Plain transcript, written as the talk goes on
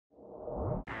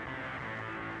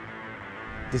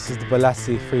This is the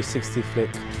Balassi 360 flick.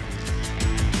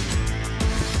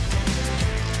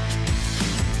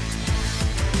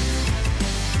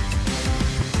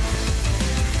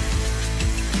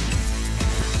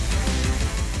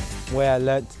 The way I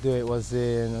learned to do it was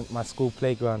in my school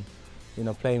playground, you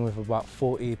know, playing with about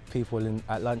 40 people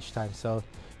at lunchtime. So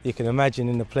you can imagine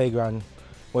in the playground,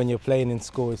 when you're playing in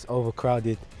school, it's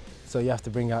overcrowded. So you have to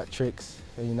bring out tricks.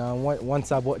 And, you know, and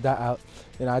once I brought that out,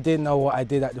 you know, I didn't know what I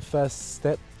did at the first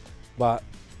step, but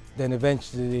then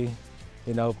eventually,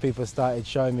 you know, people started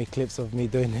showing me clips of me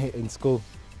doing it in school.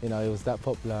 You know, it was that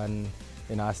popular, and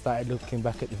you know, I started looking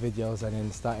back at the videos and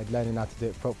then started learning how to do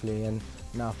it properly, and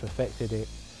now I've perfected it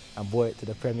and brought it to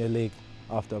the Premier League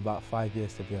after about 5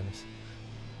 years, to be honest.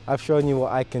 I've shown you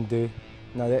what I can do.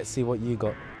 Now let's see what you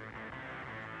got.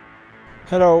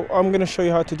 Hello, I'm going to show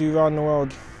you how to do round the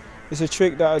world. It's a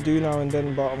trick that I do now and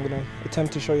then, but I'm going to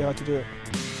attempt to show you how to do it.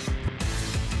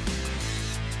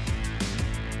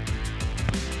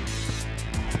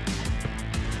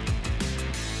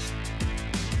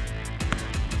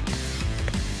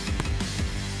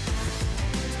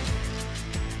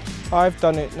 I've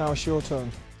done it, now it's your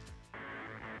turn.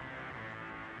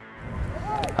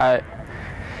 Hi,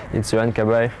 it's Yohan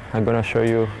Cabaye. I'm going to show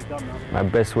you my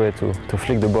best way to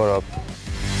flick the ball up.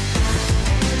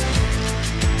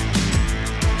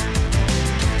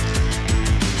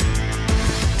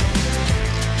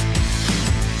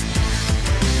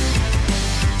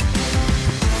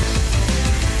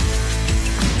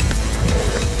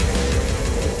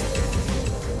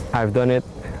 I've done it,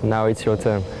 now it's your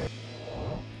turn.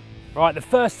 Right, the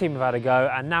first team have had a go,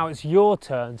 and now it's your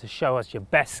turn to show us your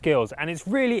best skills. And it's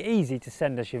really easy to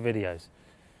send us your videos.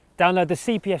 Download the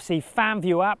CPFC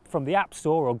FanView app from the App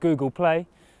Store or Google Play.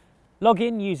 Log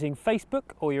in using Facebook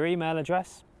or your email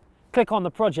address. Click on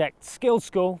the project Skills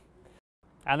School,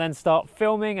 and then start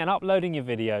filming and uploading your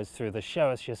videos through the Show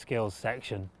Us Your Skills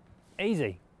section.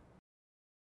 Easy.